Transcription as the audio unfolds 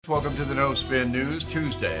Welcome to the No Spin News,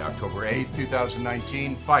 Tuesday, October 8th,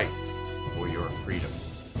 2019. Fight for your freedom.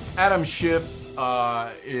 Adam Schiff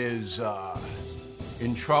is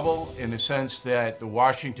in trouble in the sense that the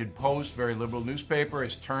Washington Post, very liberal newspaper,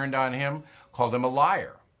 has turned on him, called him a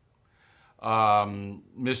liar.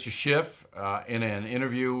 Mr. Schiff, in an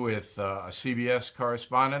interview with a CBS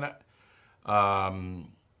correspondent,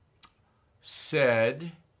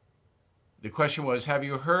 said, the question was, have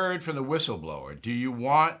you heard from the whistleblower? Do you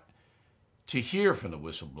want to hear from the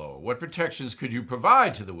whistleblower? What protections could you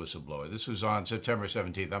provide to the whistleblower? This was on September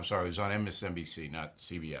 17th. I'm sorry, it was on MSNBC, not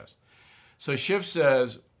CBS. So Schiff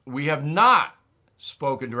says, we have not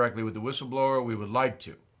spoken directly with the whistleblower. We would like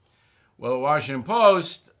to. Well, the Washington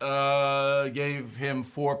Post gave him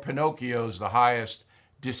 4 Pinocchios, the highest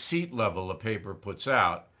deceit level a paper puts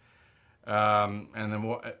out. And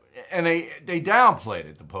they downplayed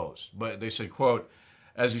it, the Post, but they said, quote,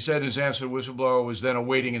 as he said in his answer, the whistleblower was then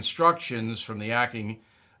awaiting instructions from the acting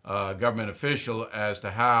government official as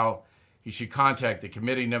to how he should contact the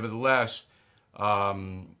committee. Nevertheless,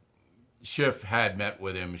 Schiff had met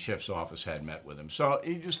with him. Schiff's office had met with him. So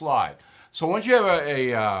he just lied. So once you have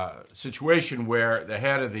a situation where the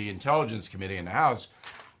head of the Intelligence Committee in the House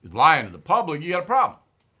is lying to the public, you got a problem.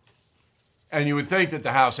 And you would think that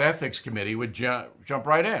the House Ethics Committee would jump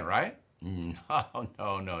right in, right? No.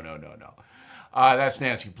 That's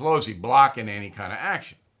Nancy Pelosi blocking any kind of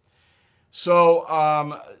action.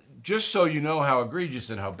 So just so you know how egregious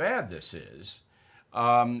and how bad this is,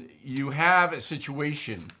 you have a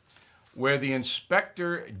situation where the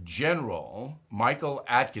Inspector General, Michael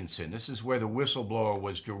Atkinson, this is where the whistleblower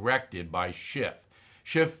was directed by Schiff.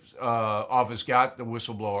 Schiff's office got the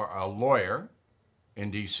whistleblower a lawyer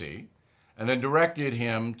in D.C., and then directed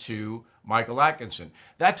him to Michael Atkinson.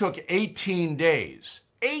 That took 18 days.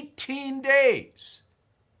 18 days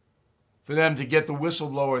for them to get the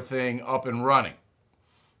whistleblower thing up and running.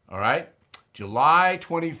 All right? July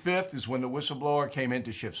 25th is when the whistleblower came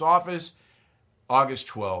into Schiff's office. August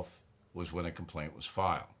 12th was when a complaint was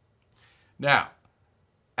filed. Now,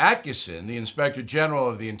 Atkinson, the Inspector General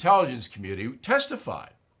of the Intelligence Committee,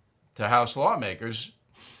 testified to House lawmakers,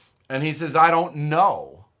 and he says, I don't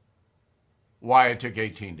know why it took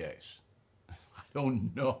 18 days. I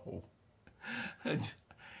don't know.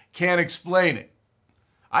 Can't explain it.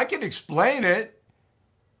 I can explain it.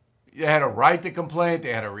 They had to write the complaint.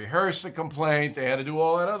 They had to rehearse the complaint. They had to do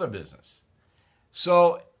all that other business.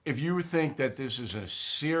 So if you think that this is a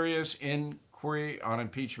serious inquiry on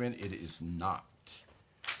impeachment, it is not.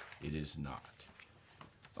 It is not.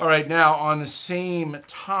 All right, now on the same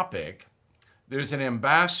topic, there's an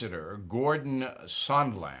ambassador, Gordon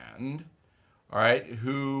Sondland, all right,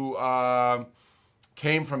 who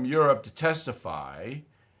came from Europe to testify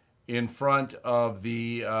in front of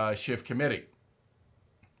the Schiff committee.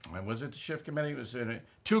 And was it the Schiff committee? It was in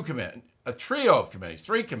a trio of committees,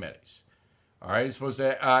 3 committees. All right, he's supposed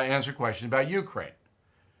to answer questions about Ukraine.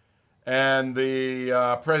 And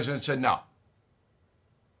the president said, no,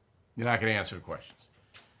 you're not going to answer the questions.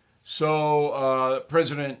 So the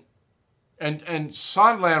president, and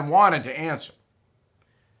Sondland wanted to answer.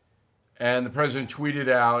 And the president tweeted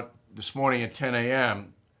out this morning at 10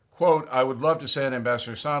 a.m., quote, I would love to send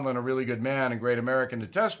Ambassador Sondland, a really good man and great American, to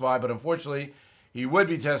testify, but unfortunately, he would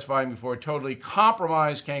be testifying before a totally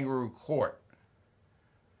compromised kangaroo court.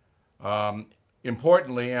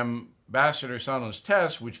 Importantly, Ambassador Sondland's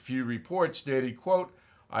test, which few report, stated, quote,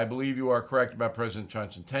 I believe you are correct about President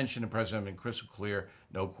Trump's intention. The president has been crystal clear,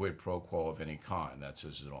 no quid pro quo of any kind. That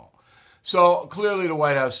says it all. So clearly the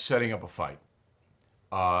White House is setting up a fight.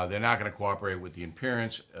 They're not going to cooperate with the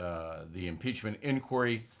impeachment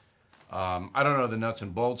inquiry. I don't know the nuts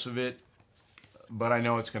and bolts of it, but I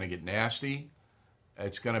know it's going to get nasty.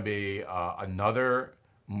 It's going to be another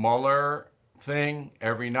Mueller thing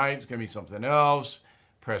every night. It's going to be something else.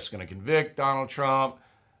 Press is going to convict Donald Trump.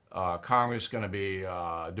 Congress is going to be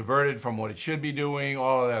diverted from what it should be doing.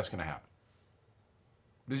 All of that's going to happen.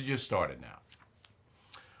 This has just started now.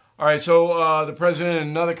 All right, so the president in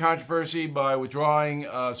another controversy by withdrawing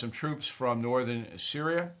some troops from northern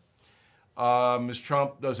Syria. Mr.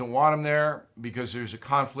 Trump doesn't want them there because there's a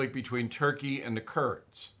conflict between Turkey and the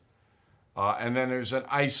Kurds. And then there's an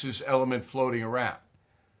ISIS element floating around.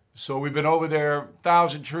 So we've been over there,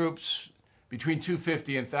 1,000 troops, between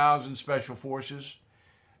 250 and 1,000 special forces.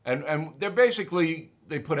 And they're basically,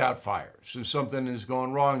 they put out fires. If something is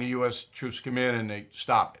going wrong, the U.S. troops come in and they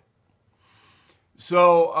stop it.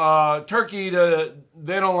 So Turkey, they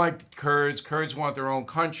don't like the Kurds. Kurds want their own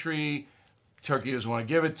country. Turkey doesn't want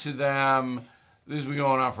to give it to them. This has been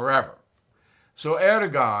going on forever. So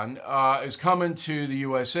Erdogan is coming to the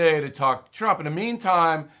USA to talk to Trump. In the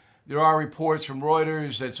meantime, there are reports from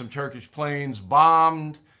Reuters that some Turkish planes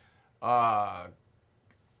bombed around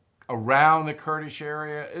the Kurdish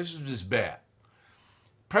area. This is just bad.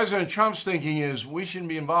 President Trump's thinking is we shouldn't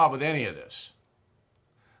be involved with any of this.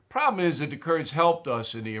 Problem is that the Kurds helped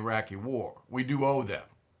us in the Iraqi war. We do owe them.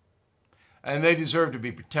 And they deserve to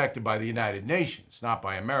be protected by the United Nations, not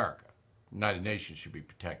by America. The United Nations should be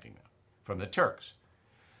protecting them from the Turks.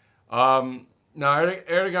 Now,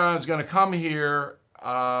 Erdogan is going to come here.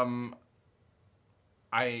 I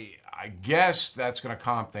guess that's going to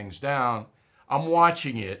calm things down. I'm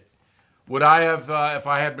watching it. Would I have, if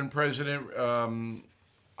I had been president,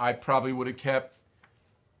 I probably would have kept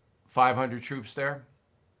 500 troops there,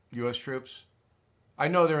 U.S. troops. I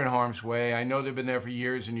know they're in harm's way. I know they've been there for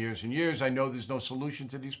years and years and years. I know there's no solution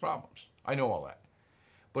to these problems. I know all that.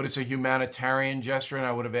 But it's a humanitarian gesture, and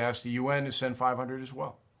I would have asked the UN to send 500 as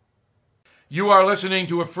well. You are listening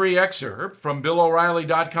to a free excerpt from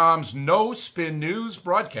BillO'Reilly.com's No Spin News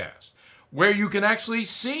broadcast, where you can actually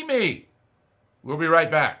see me. We'll be right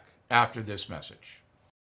back after this message.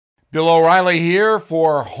 Bill O'Reilly here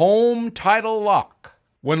for Home Title Lock.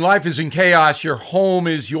 When life is in chaos, your home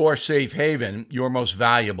is your safe haven, your most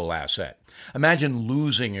valuable asset. Imagine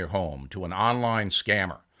losing your home to an online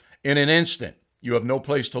scammer. In an instant, you have no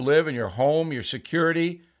place to live, and your home, your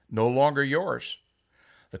security, no longer yours.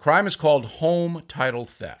 The crime is called home title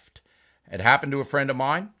theft. It happened to a friend of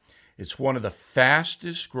mine. It's one of the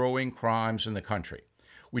fastest growing crimes in the country,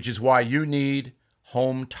 which is why you need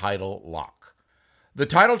Home Title Lock. The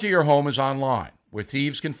title to your home is online, where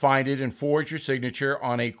thieves can find it and forge your signature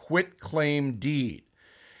on a quitclaim deed.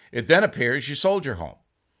 It then appears you sold your home.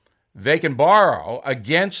 They can borrow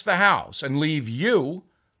against the house and leave you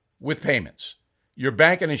with payments. Your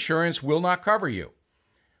bank and insurance will not cover you,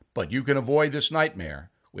 but you can avoid this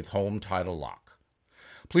nightmare with Home Title Lock.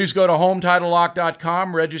 Please go to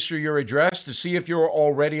HomeTitleLock.com, register your address to see if you're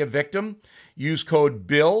already a victim. Use code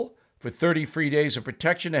BILL for 30 free days of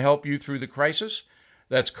protection to help you through the crisis.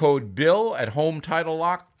 That's code BILL at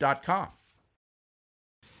HomeTitleLock.com.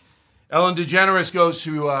 Ellen DeGeneres goes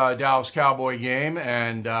to a Dallas Cowboy game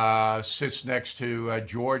and sits next to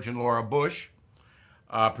George and Laura Bush,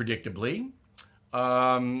 predictably.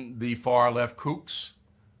 The far-left kooks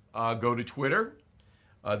go to Twitter.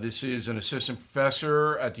 This is an assistant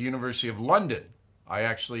professor at the University of London. I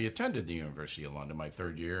actually attended the University of London my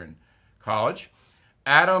third year in college.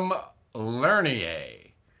 Adam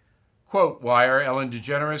Lernier. Quote, why are Ellen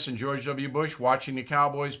DeGeneres and George W. Bush watching the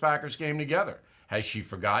Cowboys-Packers game together? Has she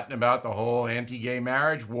forgotten about the whole anti-gay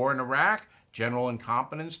marriage, war in Iraq, general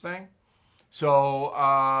incompetence thing? So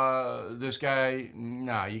this guy,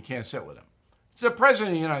 no, you can't sit with him. It's the president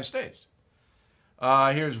of the United States.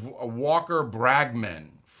 Here's Walker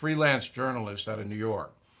Bragman, freelance journalist out of New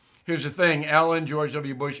York. Here's the thing, George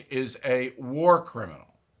W. Bush is a war criminal.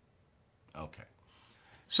 Okay.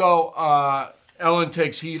 So Ellen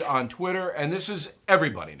takes heat on Twitter, and this is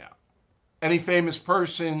everybody now. Any famous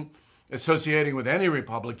person associating with any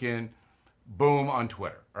Republican, boom, on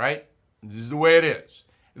Twitter, right? This is the way it is.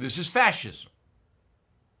 This is fascism.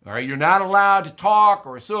 All right, you're not allowed to talk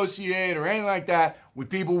or associate or anything like that with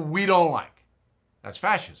people we don't like. That's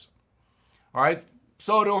fascism. All right,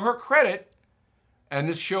 so to her credit, and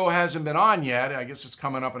this show hasn't been on yet, I guess it's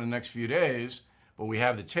coming up in the next few days, but we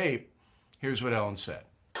have the tape. Here's what Ellen said.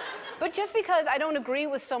 But just because I don't agree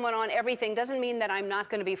with someone on everything doesn't mean that I'm not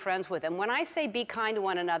going to be friends with them. When I say be kind to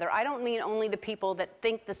one another, I don't mean only the people that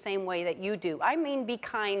think the same way that you do. I mean be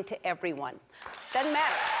kind to everyone. Doesn't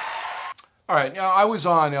matter. All right, now I was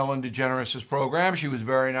on Ellen DeGeneres' program. She was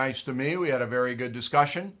very nice to me. We had a very good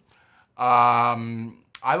discussion. I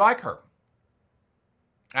like her.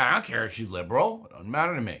 I don't care if she's liberal. It doesn't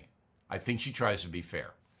matter to me. I think she tries to be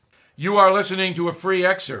fair. You are listening to a free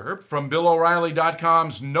excerpt from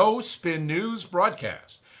BillO'Reilly.com's No Spin News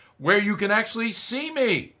broadcast, where you can actually see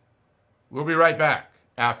me. We'll be right back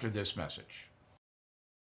after this message.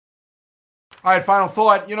 All right, final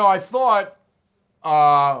thought.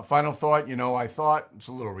 I thought, it's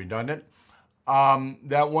a little redundant,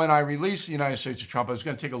 that when I released the United States of Trump, I was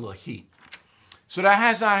going to take a little heat. So that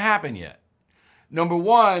has not happened yet. Number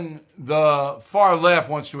one, the far left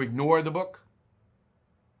wants to ignore the book.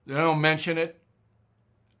 They don't mention it.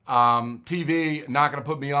 TV, not going to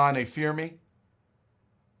put me on. They fear me.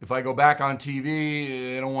 If I go back on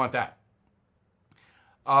TV, they don't want that.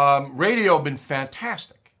 Radio been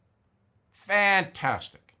fantastic.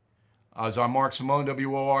 Fantastic. I was on Mark Simone,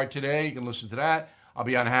 WOR today. You can listen to that. I'll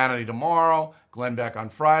be on Hannity tomorrow. Glenn Beck on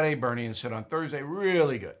Friday. Bernie and Sid on Thursday.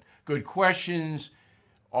 Really good. Good questions.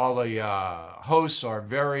 All the hosts are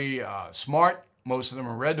very smart. Most of them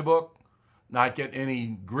have read the book, not getting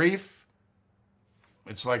any grief.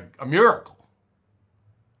 It's like a miracle.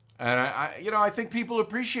 And I think people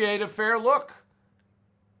appreciate a fair look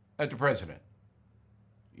at the president.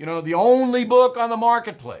 The only book on the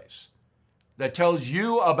marketplace that tells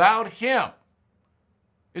you about him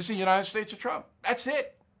is The United States of Trump. That's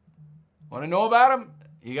it. Want to know about him?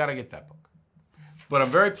 You got to get that book. But I'm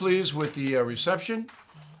very pleased with the reception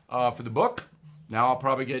for the book. Now I'll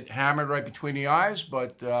probably get hammered right between the eyes,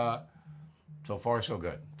 but so far so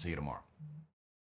good. See you tomorrow.